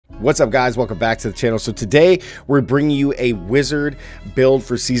What's up, guys? Welcome back to the channel. So today we're bringing you a wizard build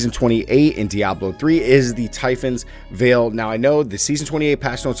for season 28 in Diablo 3 is the Typhon's Veil. Now I know the season 28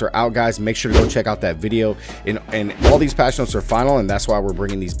 patch notes are out, guys. Make sure to go check out that video, and all these patch notes are final, and that's why we're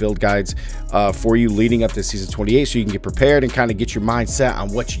bringing these build guides for you leading up to season 28 so you can get prepared and kind of get your mindset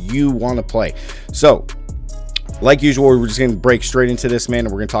on what you want to play. So like usual, we're just going to break straight into this, man,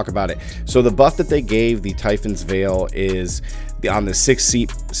 and we're going to talk about it. So the buff that they gave the Typhon's Veil is on the six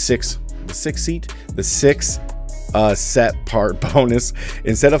set part bonus.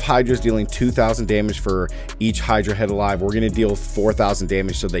 Instead of Hydras dealing 2,000 damage for each Hydra head alive, we're going to deal 4,000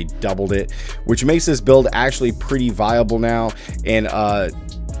 damage, so they doubled it, which makes this build actually pretty viable now. And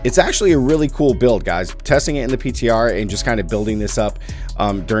it's actually a really cool build, guys. Testing it in the PTR and just kind of building this up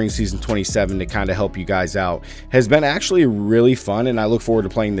during season 27 to kind of help you guys out has been actually really fun, and I look forward to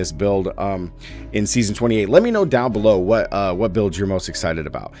playing this build in season 28. Let me know down below what build you're most excited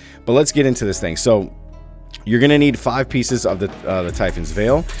about. But let's get into this thing. So you're going to need 5 pieces of the Typhon's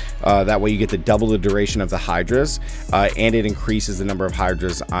Veil. That way you get the double the duration of the Hydras, and it increases the number of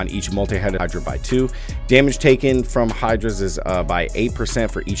Hydras on each multi-headed Hydra by 2. Damage taken from Hydras is by 8%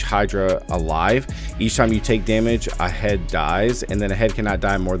 for each Hydra alive. Each time you take damage, a head dies, and then a head cannot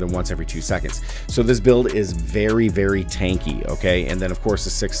die more than once every 2 seconds. So this build is very, very tanky, okay? And then, of course, the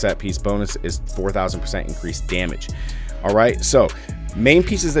 6 set piece bonus is 4,000% increased damage. All right, so main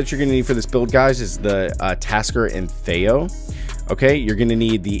pieces that you're going to need for this build, guys, is the Tasker and Theo. Okay, you're going to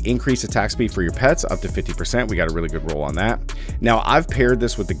need the increased attack speed for your pets up to 50%. We got a really good roll on that. Now I've paired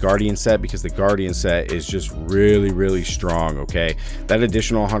this with the Guardian set because the Guardian set is just really, really strong. Okay, that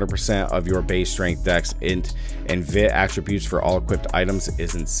additional 100% of your base strength, dex, int, and vit attributes for all equipped items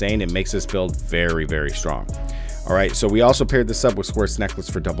is insane. It makes this build very, very strong. All right, so we also paired this up with Squirt's Necklace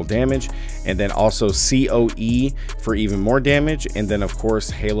for double damage, and then also COE for even more damage, and then of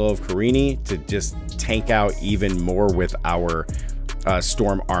course Halo of Karini to just tank out even more with our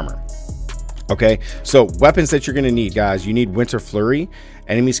Storm armor. Okay, so weapons that you're going to need, guys, you need Winter Flurry.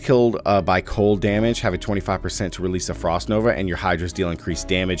 Enemies killed by cold damage have a 25% to release a Frost Nova, and your Hydras deal increased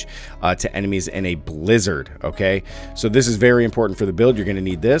damage to enemies in a blizzard. Okay, so this is very important for the build. You're going to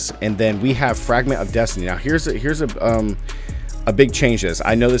need this, and then we have Fragment of Destiny. Now here's a big change. This,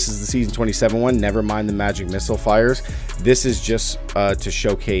 I know this is the season 27 one. Never mind the magic missile fires. This is just to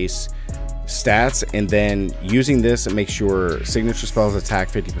showcase stats, and then using this, it makes your signature spells attack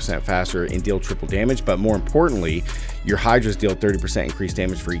 50% faster and deal triple damage. But more importantly, your Hydras deal 30% increased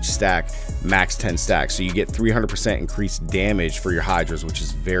damage for each stack, max 10 stacks, so you get 300% increased damage for your Hydras, which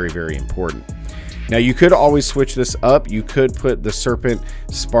is very, very important. Now you could always switch this up. You could put the Serpent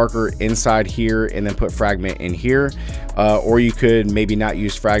Sparker inside here and then put Fragment in here, or you could maybe not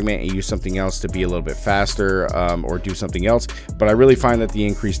use Fragment and use something else to be a little bit faster, or do something else. But I really find that the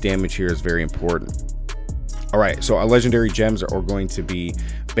increased damage here is very important. All right, so our legendary gems are going to be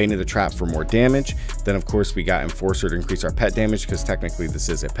Bane of the Trap for more damage. Then of course we got Enforcer to increase our pet damage, because technically this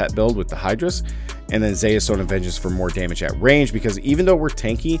is a pet build with the Hydras. And then Zea's Stone of Vengeance for more damage at range, because even though we're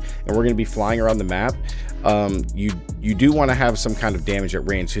tanky and we're going to be flying around the map, you do want to have some kind of damage at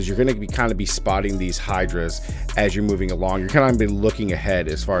range, because you're going to be kind of be spotting these Hydras as you're moving along. You're kind of be looking ahead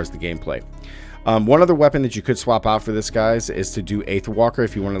as far as the gameplay. One other weapon that you could swap out for this, guys, is to do Aether Walker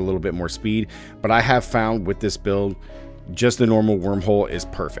if you want a little bit more speed. But I have found with this build, just the normal Wormhole is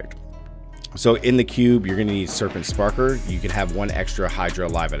perfect. So in the cube, you're going to need Serpent Sparker. You can have 1 extra Hydra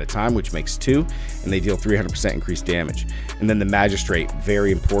alive at a time, which makes 2, and they deal 300% increased damage. And then the Magistrate,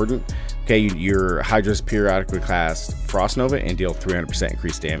 very important. Okay, your Hydras periodically cast Frost Nova and deal 300%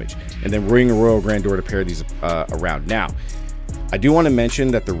 increased damage. And then Ring Royal Grandeur to pair these around. Now, I do want to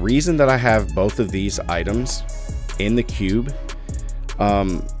mention that the reason that I have both of these items in the cube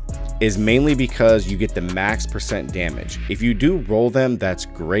is mainly because you get the max % damage. If you do roll them, that's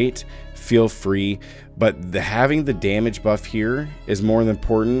great, feel free, but having the damage buff here is more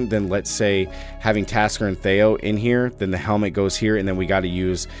important than, let's say, having Tasker and Theo in here. Then the helmet goes here, and then we got to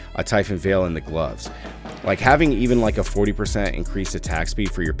use a Typhon Veil in the gloves. Like having even like a 40% increased attack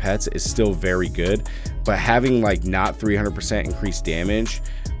speed for your pets is still very good, but having like not 300% increased damage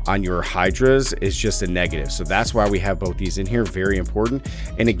on your Hydras is just a negative. So that's why we have both these in here, very important.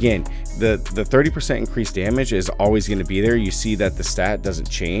 And again, the 30% increased damage is always going to be there. You see that the stat doesn't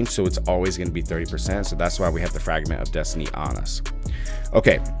change, so it's always going to be 30%. So that's why we have the Fragment of Destiny on us.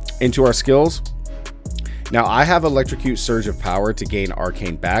 Okay, into our skills. Now I have Electrocute Surge of Power to gain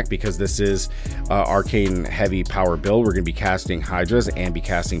Arcane back, because this is Arcane heavy power build. We're going to be casting Hydras and be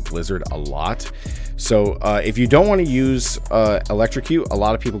casting Blizzard a lot. So if you don't want to use electrocute, a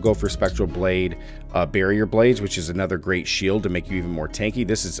lot of people go for spectral blade, barrier blades, which is another great shield to make you even more tanky.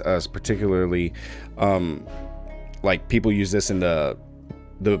 This is particularly like people use this in the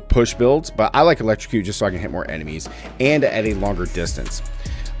push builds, but I like electrocute just so I can hit more enemies and at a longer distance.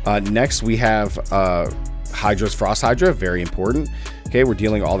 Next we have Hydra's Frost Hydra, very important. Okay, we're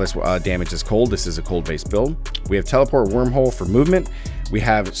dealing all this damage as cold. This is a cold based build. We have Teleport Wormhole for movement. We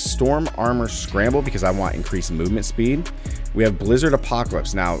have Storm Armor Scramble because I want increased movement speed. We have Blizzard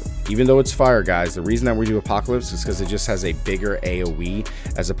Apocalypse. Now, even though it's fire, guys, the reason that we do Apocalypse is because it just has a bigger AoE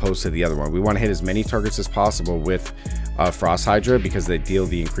as opposed to the other one. We want to hit as many targets as possible with Frost Hydra because they deal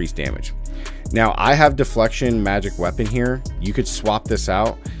the increased damage. Now, I have Deflection Magic Weapon here. You could swap this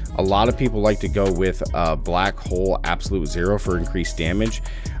out. A lot of people like to go with Black Hole Absolute Zero for increased damage.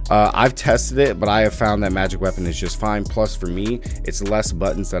 I've tested it, but I have found that Magic Weapon is just fine. Plus, for me, it's less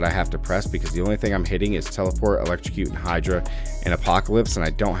buttons that I have to press because the only thing I'm hitting is Teleport, Electrocute, and Hydra, and Apocalypse, and I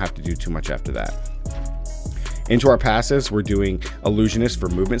don't have to do too much after that. Into our passives, we're doing Illusionist for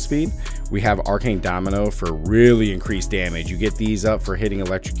movement speed. We have Arcane Domino for really increased damage. You get these up for hitting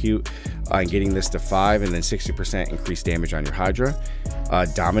Electrocute and getting this to 5, and then 60% increased damage on your Hydra.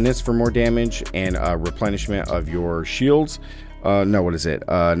 Dominance for more damage and replenishment of your shields. No, what is it?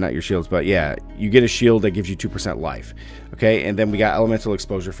 Not your shields, but yeah, you get a shield that gives you 2% life. Okay, and then we got Elemental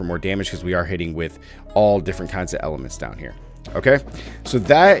Exposure for more damage because we are hitting with all different kinds of elements down here. Okay, so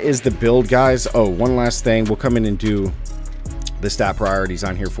that is the build, guys. Oh, one last thing, we'll come in and do the stat priorities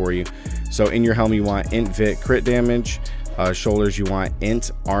on here for you. So in your helm you want int vit crit damage, shoulders you want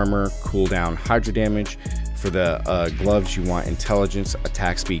int armor cooldown hydra damage. For the gloves you want intelligence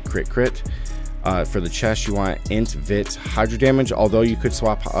attack speed crit. For the chest you want int vit hydra damage, although you could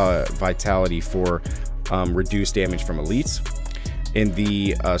swap vitality for reduced damage from elites. In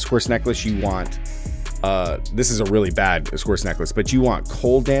the Squirce necklace you want this is a really bad Squirce necklace, but you want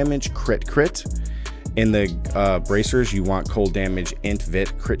cold damage crit. In the bracers you want cold damage int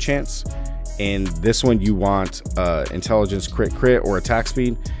vit crit chance. In this one you want intelligence crit or attack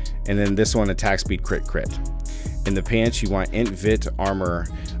speed, and then this one attack speed crit. In the pants you want int vit armor,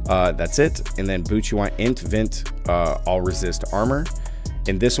 that's it. And then boots you want int vit all resist armor.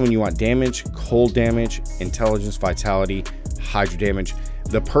 In this one you want damage, cold damage, intelligence, vitality, hydra damage.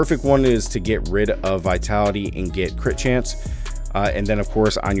 The perfect one is to get rid of vitality and get crit chance. And then of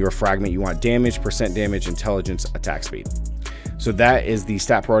course on your fragment you want damage, percent damage, intelligence, attack speed. So that is the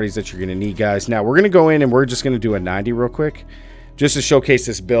stat priorities that you're going to need, guys. Now we're going to go in and we're just going to do a 90 real quick just to showcase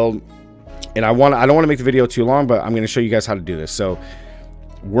this build. And I don't want to make the video too long, but I'm going to show you guys how to do this. So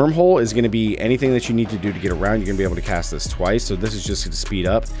Wormhole is going to be anything that you need to do to get around. You're going to be able to cast this twice. So this is just to speed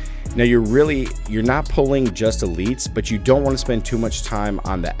up. Now you're not pulling just elites, but you don't want to spend too much time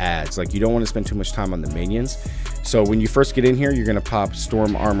on the ads. Like you don't want to spend too much time on the minions. So when you first get in here, you're going to pop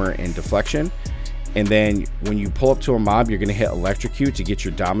Storm Armor and Deflection. And then when you pull up to a mob, you're going to hit Electrocute to get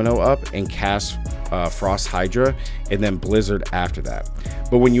your Domino up and cast Frost Hydra and then Blizzard after that.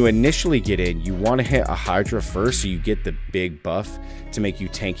 But when you initially get in, you want to hit a Hydra first so you get the big buff to make you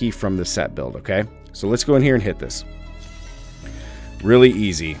tanky from the set build, okay? So let's go in here and hit this. Really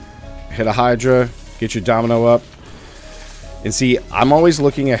easy. Hit a Hydra, get your Domino up. And see, I'm always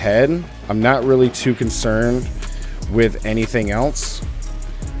looking ahead. I'm not really too concerned with anything else.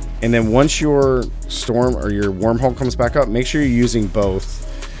 And then once your storm or your wormhole comes back up, make sure you're using both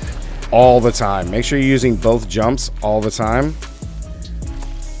all the time. Make sure you're using both jumps all the time.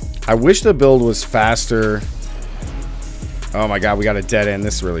 I wish the build was faster. Oh my god, we got a dead end.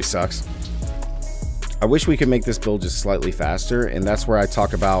 This really sucks. I wish we could make this build just slightly faster, and that's where I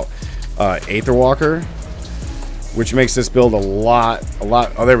talk about Aetherwalker, which makes this build a lot.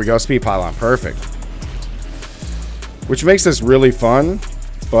 Oh, there we go. Speed pylon. Perfect. Which makes this really fun.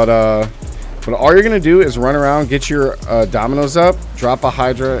 But all you're gonna do is run around, get your dominoes up, drop a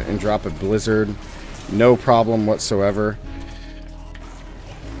Hydra, and drop a Blizzard. No problem whatsoever.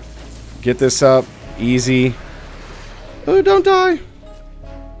 Get this up, easy. Oh, don't die.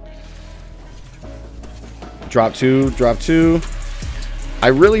 Drop two, drop two. I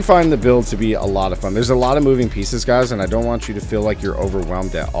really find the build to be a lot of fun. There's a lot of moving pieces, guys, and I don't want you to feel like you're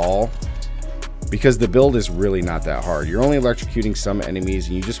overwhelmed at all, because the build is really not that hard. You're only electrocuting some enemies,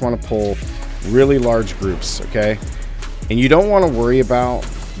 and you just want to pull really large groups, okay? And you don't want to worry about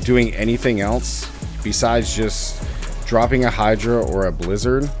doing anything else besides just dropping a Hydra or a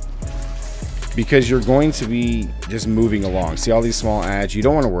Blizzard, because you're going to be just moving along. See all these small ads? You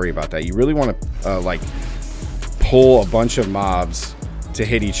don't want to worry about that. You really want to like pull a bunch of mobs to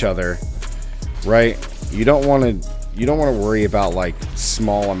hit each other, right? You don't want to worry about like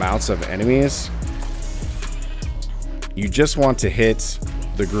small amounts of enemies. you just want to hit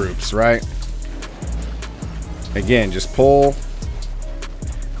the groups, right? Again, just pull.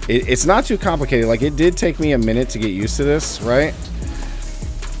 It's not too complicated. Like, it did take me a minute to get used to this, right?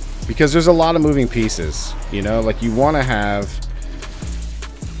 Because there's a lot of moving pieces, you know? Like, you want to have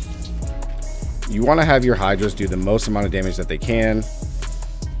your hydras do the most amount of damage that they can.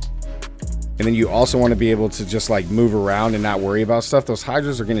 And then you also want to be able to just like move around and not worry about stuff. Those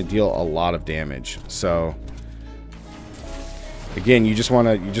hydras are going to deal a lot of damage. So again, you just want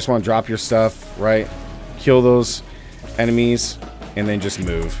to drop your stuff, right? Kill those enemies and then just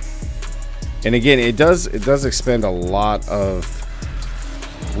move. And again, it does expend a lot of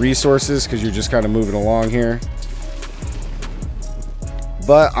resources because you're just kind of moving along here.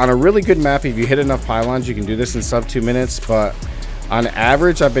 But on a really good map, if you hit enough pylons, you can do this in sub 2 minutes. But on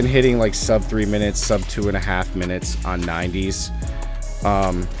average, I've been hitting like sub 3 minutes, sub 2.5 minutes on 90s.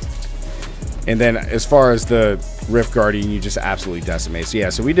 And then as far as the Rift Guardian, you just absolutely decimate. So yeah,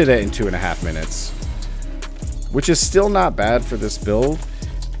 so we did it in 2.5 minutes, which is still not bad for this build.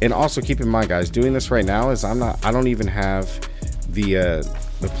 And also keep in mind, guys, doing this right now is I don't even have the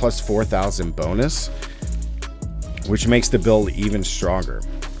plus 4,000 bonus, which makes the build even stronger.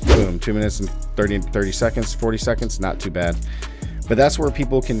 Boom, 2 minutes and 30 seconds, 40 seconds, not too bad. But that's where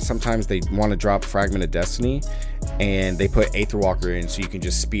people can sometimes, they want to drop Fragment of Destiny and they put Aetherwalker in so you can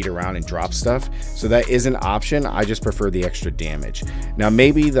just speed around and drop stuff. So that is an option. I just prefer the extra damage. Now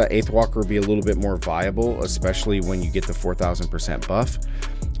maybe the Aetherwalker will be a little bit more viable, especially when you get the 4,000% buff.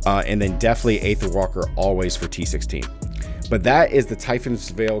 And then definitely Aetherwalker always for T16. But that is the Typhon's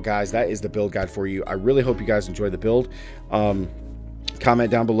Veil, guys. That is the build guide for you. I really hope you guys enjoy the build.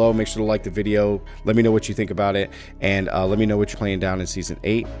 Comment down below, make sure to like the video, let me know what you think about it, and let me know what you're playing down in season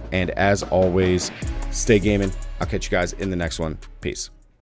 8. And as always, stay gaming. I'll catch you guys in the next one. Peace.